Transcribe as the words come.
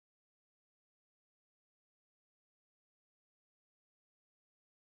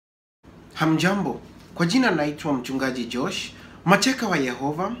Hamjambo, kwa jina naitwa mchungaji Josh, mateka wa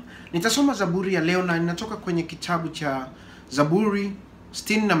Yehova. Nitasoma zaburi ya leo na inatoka kwenye kitabu cha Zaburi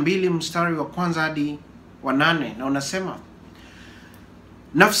 62 mstari wa kwanza hadi wa 8, na unasema: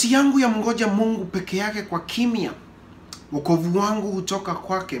 nafsi yangu yamngoja Mungu peke yake kwa kimya, wokovu wangu hutoka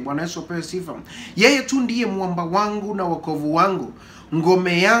kwake. Bwana Yesu apewe sifa. Yeye tu ndiye mwamba wangu na wokovu wangu,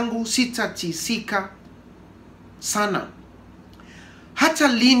 ngome yangu, sitatisika sana. Hata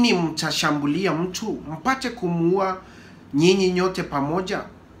lini mtashambulia mtu mpate kumuua nyinyi nyote pamoja?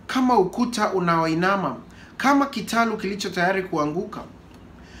 Kama ukuta unaoinama, kama kitalu kilicho tayari kuanguka.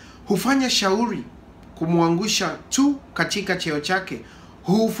 Hufanya shauri kumuangusha tu katika cheo chake.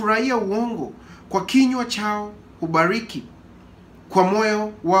 Hufurahia uongo, kwa kinywa chao hubariki, kwa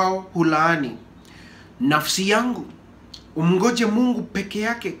moyo wao hulaani. Nafsi yangu umngoje Mungu peke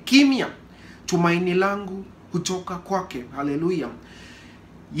yake, kimya, tumaini langu hutoka kwake. Haleluya.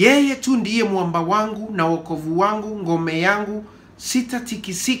 Yeye tu ndiye mwamba wangu na wokovu wangu, ngome yangu,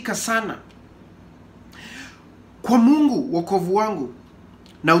 sitatikisika sana. Kwa Mungu wokovu wangu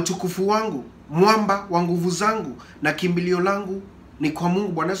na utukufu wangu, mwamba wa nguvu zangu na kimbilio langu ni kwa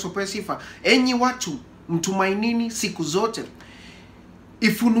Mungu. Bwana Yesu apewe sifa. Enyi watu, mtumainini siku zote,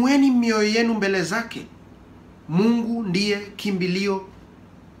 ifunueni mioyo yenu mbele zake. Mungu ndiye kimbilio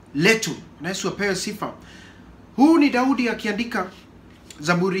letu. Bwana Yesu apewe sifa. Huu ni Daudi akiandika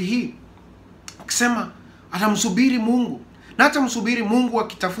zaburi hii, akisema atamsubiri Mungu, na atamsubiri Mungu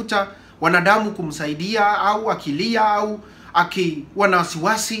akitafuta wanadamu kumsaidia, au akilia, au akiwa na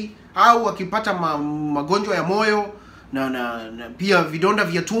wasiwasi, au akipata magonjwa ya moyo na pia vidonda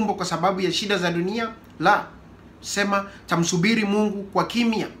vya tumbo kwa sababu ya shida za dunia. La, sema tamsubiri Mungu kwa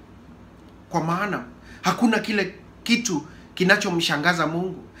kimya, kwa maana hakuna kile kitu kinachomshangaza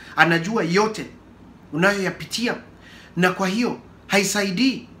Mungu. Anajua yote unayoyapitia, na kwa hiyo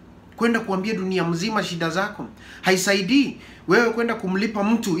haisaidii kwenda kuambia dunia mzima shida zako. Haisaidii wewe kwenda kumlipa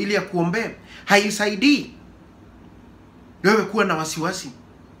mtu ili akuombee. Haisaidii wewe kuwa na wasiwasi.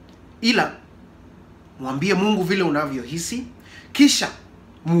 Ila mwambie Mungu vile unavyohisi, kisha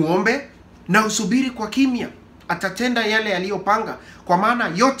muombe na usubiri kwa kimya. Atatenda yale aliyopanga, kwa maana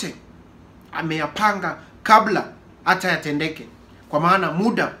yote ameyapanga kabla hata yatendeke. Kwa maana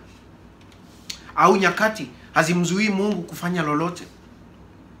muda au nyakati hazimzuii Mungu kufanya lolote.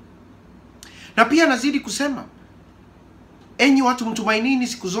 Na pia nazidi kusema, enyi watu, mtumainini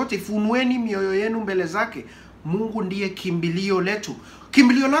siku zote, ifunueni mioyo yenu mbele zake. Mungu ndiye kimbilio letu.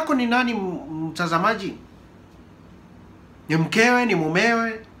 Kimbilio lako ni nani, mtazamaji? Ni mkewe, ni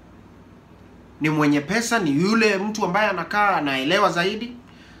mumewe, ni mwenye pesa, ni yule mtu ambaye anakaa anaelewa zaidi?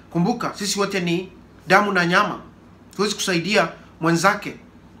 Kumbuka, sisi wote ni damu na nyama. Tuwezi kusaidia mwenzake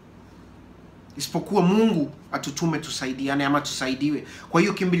isipokuwa Mungu atutume tusaidiane ama tusaidiwe. Kwa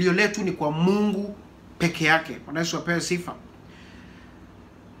hiyo kimbilio letu ni kwa Mungu peke yake. Bwana Yesu apewe sifa.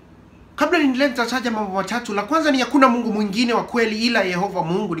 Kabla niendelee, nitataja mambo matatu. La kwanza ni hakuna Mungu mwingine wa kweli ila Yehova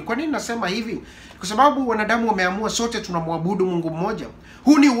Mungu. Ni kwa nini nasema hivi? Kwa sababu wanadamu wameamua sote tunamwabudu Mungu mmoja.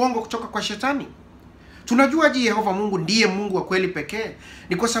 Huu ni uongo kutoka kwa shetani. Tunajuaje Yehova Mungu ndiye Mungu wa kweli pekee?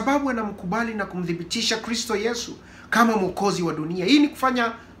 Ni kwa sababu anamkubali na kumthibitisha Kristo Yesu kama mwokozi wa dunia. Hii ni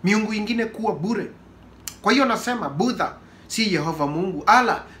kufanya miungu ingine kuwa bure. Kwa hiyo nasema Buddha si Yehova Mungu,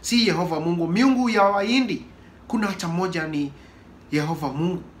 Allah si Yehova Mungu, miungu ya Wahindi kuna hata moja ni Yehova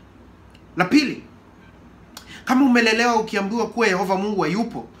Mungu. La pili, kama umelelewa ukiambiwa kuwa Yehova Mungu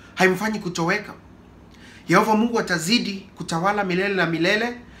hayupo, haimfanyi kutoweka. Yehova Mungu atazidi kutawala milele na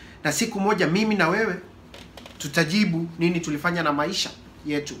milele, na siku moja mimi na wewe tutajibu nini tulifanya na maisha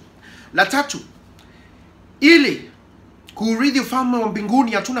yetu. La tatu, ili kuurithi ufalme wa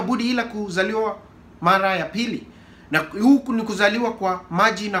mbinguni hatuna budi ila kuzaliwa mara ya pili, na huku ni kuzaliwa kwa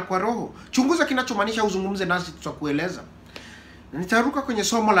maji na kwa Roho. Chunguza kinachomaanisha, uzungumze nasi tutakueleza. Nitaruka kwenye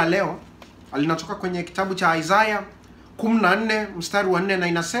somo la leo, linatoka kwenye kitabu cha Isaya 14 mstari wa 4, na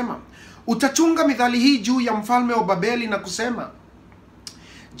inasema: utatunga mithali hii juu ya mfalme wa Babeli na kusema,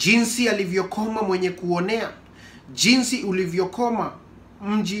 jinsi alivyokoma mwenye kuonea, jinsi ulivyokoma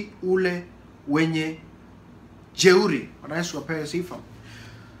mji ule wenye jeuri. Bwana Yesu apewe sifa.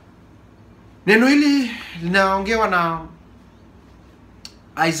 Neno hili linaongewa na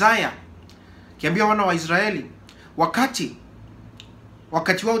Isaya kiambia wana wa Israeli, wakati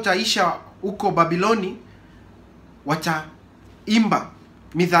wao utaisha huko Babiloni, wataimba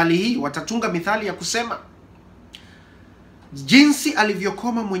mithali hii, watatunga mithali ya kusema, jinsi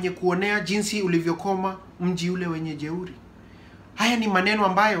alivyokoma mwenye kuonea, jinsi ulivyokoma mji ule wenye jeuri. Haya ni maneno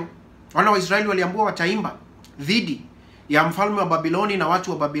ambayo wana wa Israeli waliambiwa wataimba dhidi ya mfalme wa Babiloni na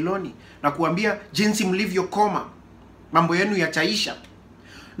watu wa Babiloni, na kuambia jinsi mlivyokoma mambo yenu yataisha.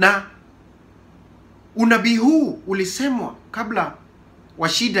 Na unabii huu ulisemwa kabla wa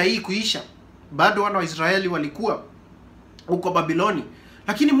shida hii kuisha. Bado wana wa Israeli walikuwa huko Babiloni,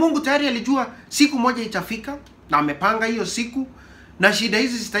 lakini Mungu tayari alijua siku moja itafika, na amepanga hiyo siku, na shida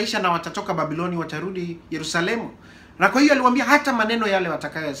hizi zitaisha na watatoka Babiloni, watarudi Yerusalemu. Na kwa hiyo aliwaambia hata maneno yale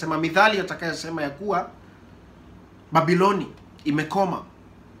watakayosema, mithali watakayosema ya kuwa Babiloni imekoma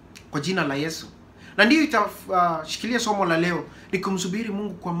kwa jina la Yesu. Na ndiyo itashikilia somo la leo, ni kumsubiri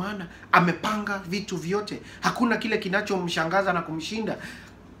Mungu, kwa maana amepanga vitu vyote. Hakuna kile kinachomshangaza na kumshinda.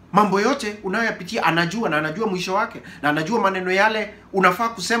 Mambo yote unayoyapitia anajua, na anajua mwisho wake, na anajua maneno yale unafaa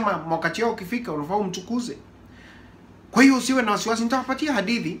kusema wakati wao ukifika, unafaa umtukuze. Kwa hiyo usiwe na wasiwasi. Nitawapatia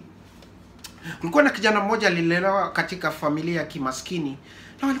hadithi. Kulikuwa na kijana mmoja alilelewa katika familia ya kimaskini,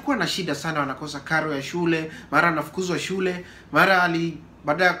 na walikuwa na shida sana, wanakosa karo ya shule, mara anafukuzwa shule, mara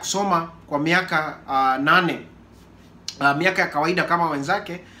baada ya kusoma kwa miaka 8, miaka ya kawaida kama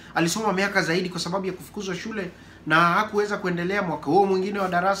wenzake, alisoma miaka zaidi kwa sababu ya kufukuzwa shule, na hakuweza kuendelea mwaka huo mwingine wa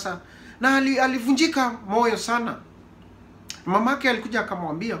darasa, na alivunjika moyo sana. Mamake alikuja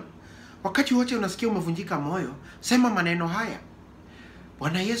akamwambia, wakati wote unasikia umevunjika moyo, sema maneno haya: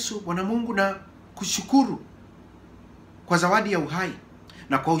 Bwana Yesu, Bwana Mungu, na kushukuru kwa zawadi ya uhai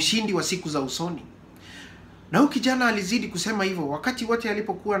na kwa ushindi wa siku za usoni. Na huyu kijana alizidi kusema hivyo wakati wote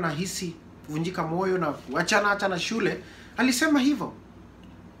alipokuwa na hisi kuvunjika moyo na kuachana hata na shule, alisema hivyo: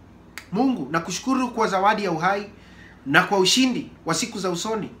 Mungu, na kushukuru kwa zawadi ya uhai na kwa ushindi wa siku za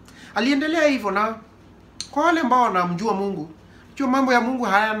usoni. Aliendelea hivyo, na kwa wale ambao wanamjua Mungu, jua mambo ya Mungu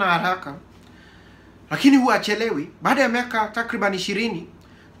hayana haraka, lakini huwa achelewi. Baada ya miaka takriban 20,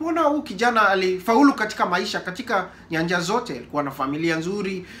 mbona huyu kijana alifaulu katika maisha, katika nyanja zote. Alikuwa na familia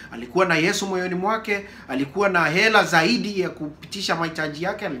nzuri, alikuwa na Yesu moyoni mwake, alikuwa na hela zaidi ya kupitisha mahitaji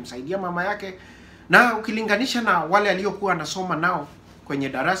yake, alimsaidia mama yake. Na ukilinganisha na wale aliokuwa anasoma nao kwenye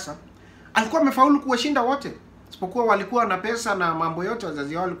darasa, alikuwa amefaulu kuwashinda wote, isipokuwa walikuwa na pesa na mambo yote,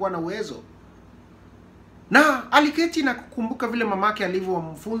 wazazi wao walikuwa na uwezo. Na aliketi na kukumbuka vile mamake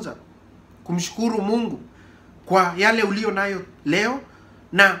alivyomfunza kumshukuru Mungu kwa yale ulio nayo leo,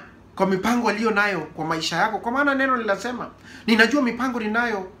 na kwa mipango aliyo nayo kwa maisha yako. Kwa maana neno linasema, ninajua mipango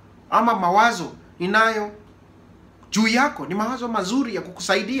ninayo, ama mawazo ninayo juu yako ni mawazo mazuri ya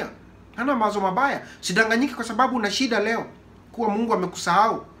kukusaidia, hana mawazo mabaya. Sidanganyiki kwa sababu una shida leo kuwa Mungu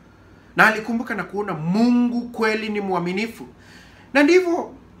amekusahau. Na alikumbuka na kuona Mungu kweli ni mwaminifu. Na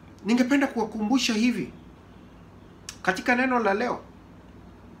ndivyo ningependa kuwakumbusha hivi katika neno la leo.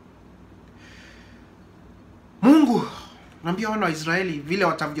 Mungu naambia wana wa Israeli vile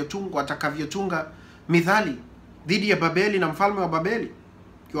watakavyotunga mithali dhidi ya Babeli na mfalme wa Babeli,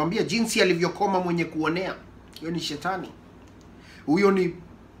 kiwaambia jinsi alivyokoma mwenye kuonea. Hiyo ni shetani. Huyo ni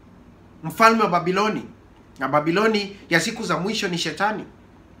mfalme wa Babiloni, na Babiloni ya siku za mwisho ni shetani.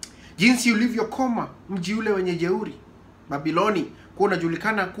 Jinsi ulivyokoma mji ule wenye jeuri. Babiloni kwa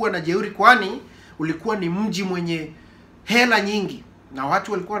unajulikana kuwa na jeuri, kwani ulikuwa ni mji mwenye hela nyingi, na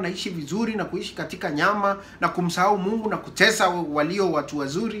watu walikuwa wanaishi vizuri na kuishi katika nyama na kumsahau Mungu na kutesa walio watu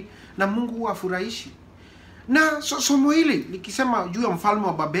wazuri, na Mungu huwa afurahishi. Na somo hili likisema juu ya mfalme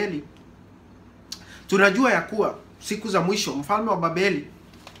wa Babeli, tunajua ya kuwa siku za mwisho mfalme wa Babeli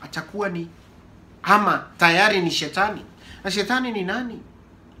atakuwa ni, ama tayari ni shetani. Na shetani ni nani?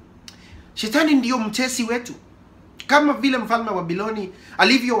 Shetani ndiyo mtesi wetu. Kama vile mfalme wa Babiloni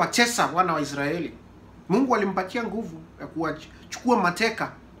alivyowatesa wana wa Israeli, Mungu alimpatia nguvu ya kuwachukua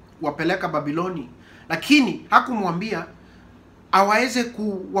mateka kuwapeleka Babiloni, lakini hakumwambia awaweze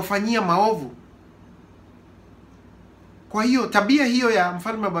kuwafanyia maovu. Kwa hiyo tabia hiyo ya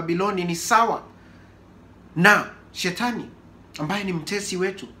mfalme wa Babiloni ni sawa na shetani ambaye ni mtesi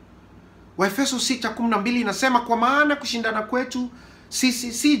wetu. Waefeso 6:12 inasema, kwa maana kushindana kwetu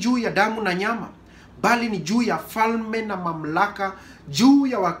sisi si juu ya damu na nyama, bali ni juu ya falme na mamlaka, juu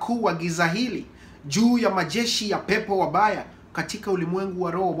ya wakuu wa giza hili, juu ya majeshi ya pepo wabaya katika ulimwengu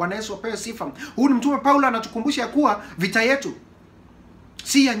wa roho. Bwana Yesu apewe sifa. Huyu ni mtume Paulo anatukumbusha kuwa vita yetu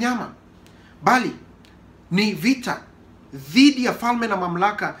si ya nyama, bali ni vita dhidi ya falme na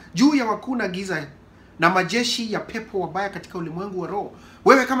mamlaka, juu ya wakuu na giza na majeshi ya pepo wabaya katika ulimwengu wa roho.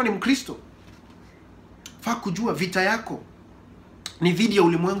 Wewe kama ni Mkristo, faa kujua vita yako ni dhidi ya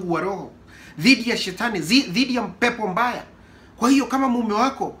ulimwengu wa roho, dhidi ya shetani, dhidi ya pepo mbaya. Kwa hiyo kama mume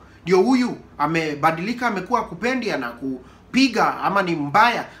wako ndio huyu amebadilika, amekuwa kupendia na kupiga, ama ni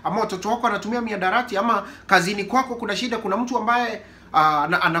mbaya, ama watoto wako anatumia miadarati, ama kazini kwako kuna shida, kuna mtu ambaye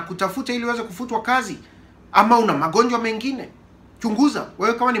anakutafuta ili uweze kufutwa kazi, ama una magonjwa mengine, chunguza.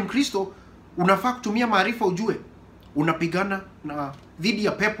 Wewe kama ni Mkristo unafaa kutumia maarifa, ujue unapigana na dhidi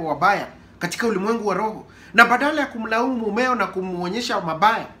ya pepo wabaya katika ulimwengu wa roho. Na badala ya kumlaumu mumeo na kumuonyesha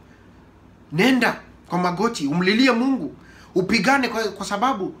mabaya, nenda kwa magoti, umlilie Mungu, upigane kwa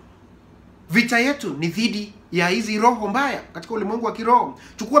sababu vita yetu ni dhidi ya hizi roho mbaya katika ulimwengu wa kiroho.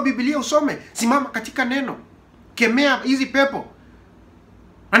 Chukua Biblia usome, simama katika neno, kemea hizi pepo.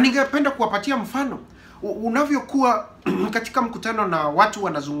 Na ningependa kuwapatia mfano. Unavyokuwa katika mkutano na watu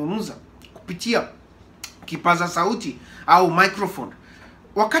wanazungumza kupitia kipaza sauti au microphone,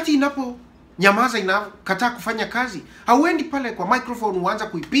 wakati inapo nyamaza, inakataa kufanya kazi, hauendi pale kwa microphone uanza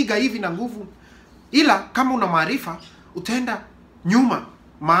kuipiga hivi na nguvu. Ila kama una maarifa, utaenda nyuma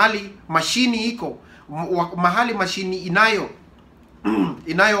mahali mashini iko, mahali mashini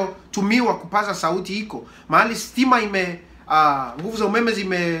inayotumiwa kupaza sauti iko, mahali stima nguvu za umeme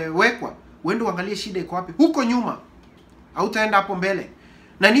zimewekwa, uende uangalie shida iko wapi huko nyuma. Hautaenda hapo mbele.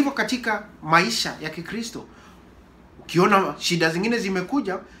 Na ndivyo katika maisha ya Kikristo. Ukiona shida zingine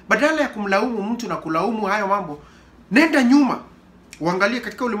zimekuja, badala ya kumlaumu mtu na kulaumu hayo mambo, nenda nyuma uangalie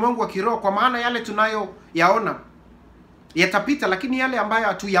katika ulimwengu wa kiroho, kwa maana yale tunayoyaona yatapita, lakini yale ambayo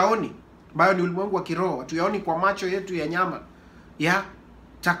hatuyaoni, ambayo ni ulimwengu wa kiroho, hatuyaoni kwa macho yetu ya nyama,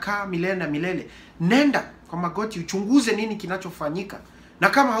 yatakaa milele na milele. Nenda kwa magoti uchunguze nini kinachofanyika. Na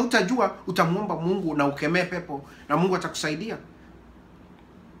kama hautajua, utamuomba Mungu na ukemee pepo, na Mungu atakusaidia.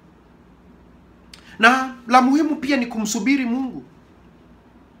 Na la muhimu pia ni kumsubiri Mungu.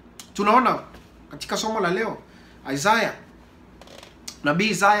 Tunaona katika somo la leo Isaya, nabii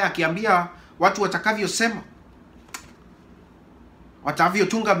Isaya akiambia watu watakavyosema,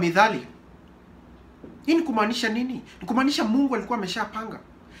 watavyotunga mithali. Hii ni kumaanisha nini? Ni kumaanisha Mungu alikuwa ameshapanga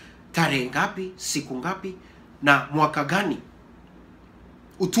tarehe ngapi, siku ngapi na mwaka gani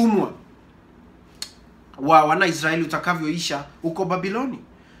utumwa wa wana Israeli utakavyoisha huko Babiloni.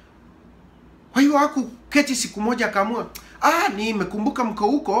 Kwa hiyo hakuketi siku moja akaamua, nimekumbuka mko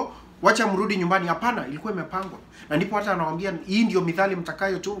huko, wacha mrudi nyumbani. Hapana, ilikuwa imepangwa. Na ndipo hata anawaambia hii ndio mithali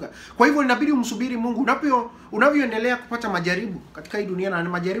mtakayotunga. Kwa hivyo inabidi umsubiri Mungu. Unavyoendelea kupata majaribu katika hii dunia, na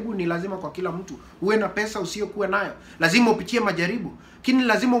majaribu ni lazima kwa kila mtu. Uwe na pesa usiyokuwa nayo, lazima upitie majaribu. Lakini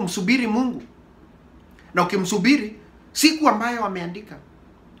lazima umsubiri Mungu. Na ukimsubiri, siku ambayo ameandika,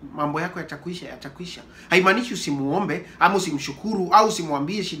 mambo yako yatakwisha. Haimaanishi usimuombe ama usimshukuru au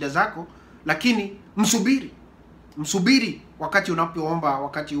usimwambie shida zako, lakini msubiri wakati unapoomba.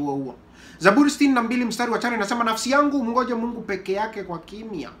 Wakati huo Zaburi 62 mstari wa 5 inasema, nafsi yangu mngoje Mungu peke yake kwa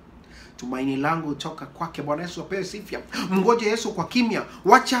kimya, tumaini langu kutoka kwake. Bwana Yesu apewe sifa. Mngoje Yesu kwa kimya.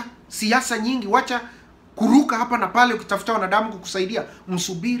 Wacha siasa nyingi, wacha kuruka hapa na pale ukitafuta wanadamu kukusaidia.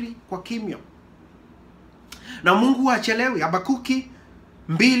 Msubiri kwa kimya. Na Mungu hachelewi. Habakuki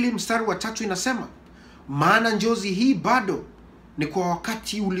 2 mstari wa 3 inasema, maana njozi hii bado ni kwa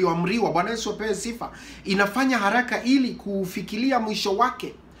wakati ulioamriwa. Bwana Yesu apewe sifa. Inafanya haraka ili kufikiria mwisho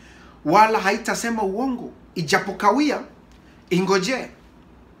wake, wala haitasema uongo. Ijapokawia, ingoje,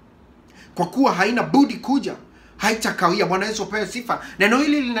 kwa kuwa haina budi kuja, haitakawia. Bwana Yesu apewe sifa. Neno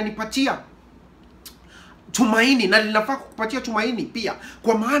hili linanipatia tumaini, na linafaa kukupatia tumaini pia,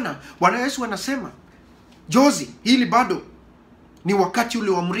 kwa maana Bwana Yesu anasema jozi hili bado ni wakati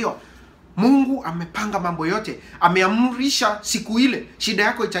ulioamriwa. Mungu amepanga mambo yote. Ameamrisha siku ile shida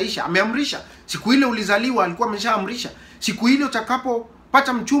yako itaisha. Ameamrisha siku ile ulizaliwa, alikuwa ameshaamrisha siku ile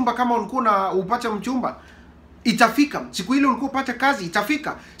utakapopata mchumba, kama ulikuwa upate mchumba, itafika. Siku ile ulikuwa upate kazi,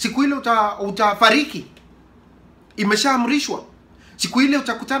 itafika. Siku ile utafariki, imeshaamrishwa. Siku ile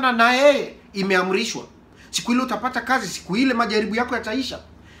utakutana na yeye, imeamrishwa. Siku ile utapata kazi, siku ile majaribu yako yataisha,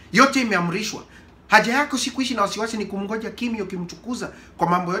 yote imeamrishwa. Haja yako si kuishi na wasiwasi, ni kumngoja kimya, ukimtukuza kwa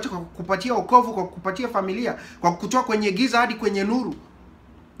mambo yote, kwa kukupatia wokovu, kwa kukupatia familia, kwa kukutoa kwenye giza hadi kwenye nuru.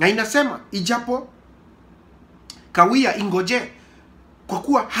 Na inasema ijapo kawia, ingoje, kwa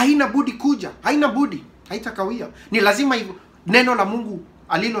kuwa haina budi kuja. Haina budi, haitakawia. Ni lazima hivyo. Neno la Mungu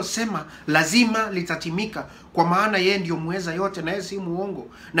alilosema lazima litatimika, kwa maana yeye ndio muweza yote, na yeye si muongo,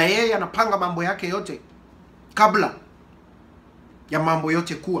 na yeye anapanga mambo yake yote kabla ya mambo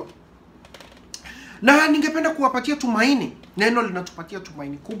yote kuwa. Na ningependa kuwapatia tumaini. Neno linatupatia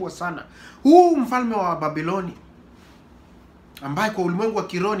tumaini kubwa sana. Huu mfalme wa Babiloni, ambaye kwa ulimwengu wa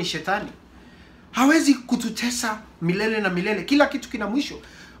kiroho ni shetani, hawezi kututesa milele na milele. Kila kitu kina mwisho.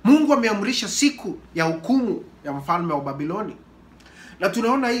 Mungu ameamrisha siku ya hukumu ya mfalme wa Babiloni. Na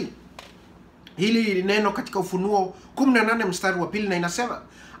tunaona hili neno katika Ufunuo 18 mstari wa 2, na inasema,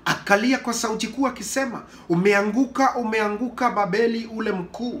 akalia kwa sauti kuu akisema, umeanguka, umeanguka Babeli ule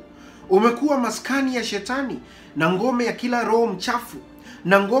mkuu. Umekuwa maskani ya shetani na ngome ya kila roho mchafu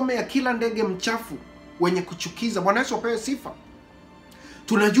na ngome ya kila ndege mchafu wenye kuchukiza. Bwana Yesu apewe sifa.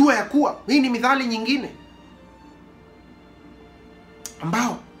 Tunajua ya kuwa hii ni mithali nyingine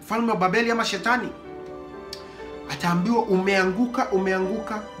ambao mfalme wa Babeli ama shetani ataambiwa, umeanguka,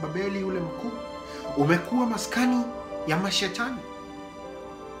 umeanguka Babeli ule mkuu. umekuwa maskani ya mashetani.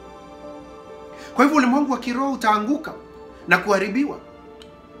 Kwa hivyo ulimwengu wa kiroho utaanguka na kuharibiwa,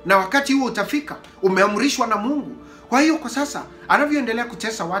 na wakati huo utafika, umeamrishwa na Mungu. Kwa hiyo kwa sasa anavyoendelea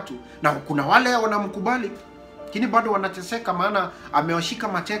kutesa watu, na kuna wale wanamkubali lakini bado wanateseka, maana amewashika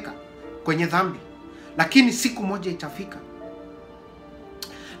mateka kwenye dhambi. Lakini siku moja itafika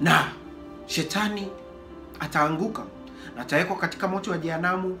na shetani ataanguka na atawekwa katika moto wa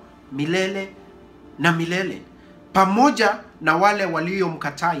jehanamu milele na milele, pamoja na wale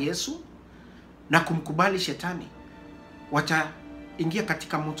waliomkataa Yesu na kumkubali shetani. Wataingia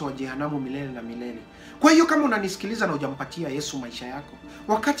katika moto wa jehanamu milele na milele. Kwa hiyo kama unanisikiliza na hujampatia Yesu maisha yako,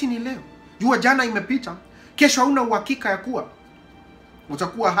 wakati ni leo. Jua jana imepita, kesho hauna uhakika ya kuwa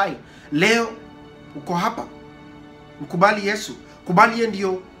utakuwa hai. Leo uko hapa, mkubali Yesu. Kubali yeye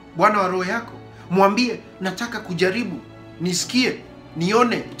ndio Bwana wa roho yako. Mwambie, nataka kujaribu, nisikie,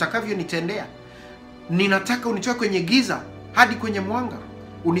 nione utakavyonitendea. Ninataka unitoe kwenye giza hadi kwenye mwanga,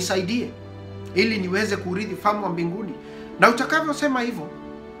 unisaidie ili niweze kurithi ufalme wa mbinguni. Na utakavyosema hivyo,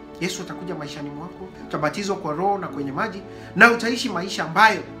 Yesu atakuja maishani mwako, utabatizwa kwa roho na kwenye maji, na utaishi maisha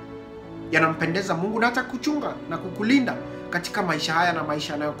ambayo yanampendeza Mungu, na atakuchunga na kukulinda katika maisha haya na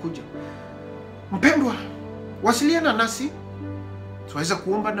maisha yanayokuja. Mpendwa, wasiliana nasi, tunaweza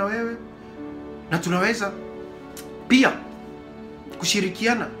kuomba na wewe, na tunaweza pia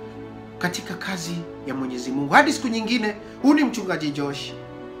kushirikiana katika kazi ya Mwenyezi Mungu. Hadi siku nyingine, huu ni mchungaji Josh.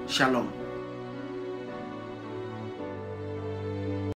 Shalom.